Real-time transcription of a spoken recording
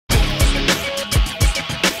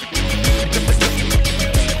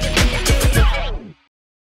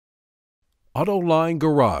Autoline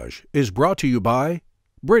Garage is brought to you by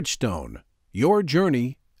Bridgestone. Your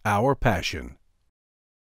journey, our passion.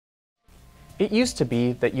 It used to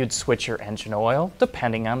be that you'd switch your engine oil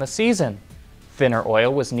depending on the season. Thinner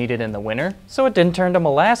oil was needed in the winter so it didn't turn to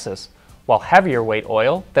molasses, while heavier weight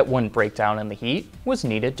oil that wouldn't break down in the heat was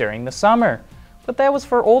needed during the summer. But that was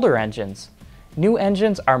for older engines. New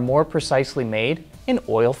engines are more precisely made and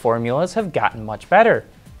oil formulas have gotten much better,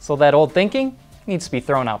 so that old thinking needs to be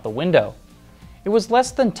thrown out the window. It was less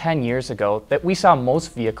than 10 years ago that we saw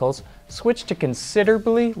most vehicles switch to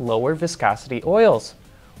considerably lower viscosity oils.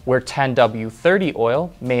 Where 10W30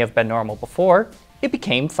 oil may have been normal before, it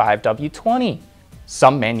became 5W20.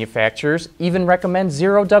 Some manufacturers even recommend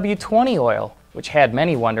 0W20 oil, which had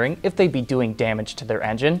many wondering if they'd be doing damage to their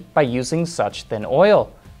engine by using such thin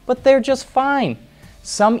oil. But they're just fine.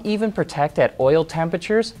 Some even protect at oil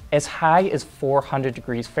temperatures as high as 400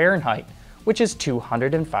 degrees Fahrenheit, which is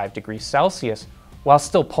 205 degrees Celsius, while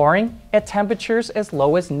still pouring at temperatures as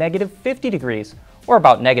low as -50 degrees, or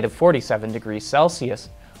about -47 degrees Celsius,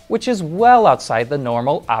 which is well outside the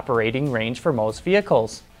normal operating range for most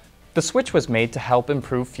vehicles. The switch was made to help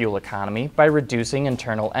improve fuel economy by reducing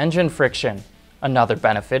internal engine friction. Another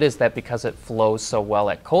benefit is that because it flows so well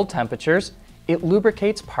at cold temperatures, it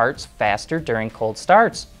lubricates parts faster during cold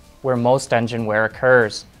starts, where most engine wear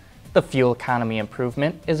occurs. The fuel economy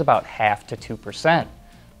improvement is about half to 2%.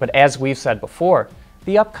 But as we've said before,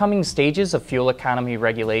 the upcoming stages of fuel economy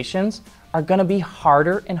regulations are going to be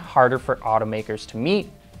harder and harder for automakers to meet,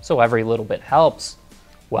 so every little bit helps.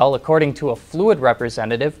 Well, according to a fluid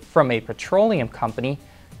representative from a petroleum company,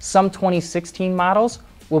 some 2016 models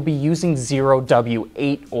will be using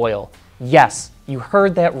 0W8 oil. Yes, you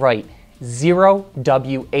heard that right,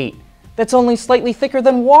 0W8. That's only slightly thicker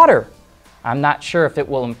than water. I'm not sure if it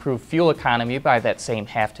will improve fuel economy by that same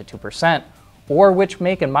half to 2%, or which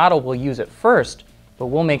make and model will use it first, but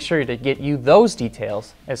we'll make sure to get you those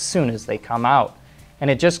details as soon as they come out. And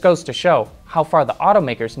it just goes to show how far the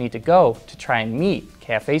automakers need to go to try and meet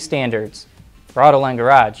CAFE standards. For Autoline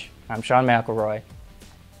Garage, I'm Sean McElroy.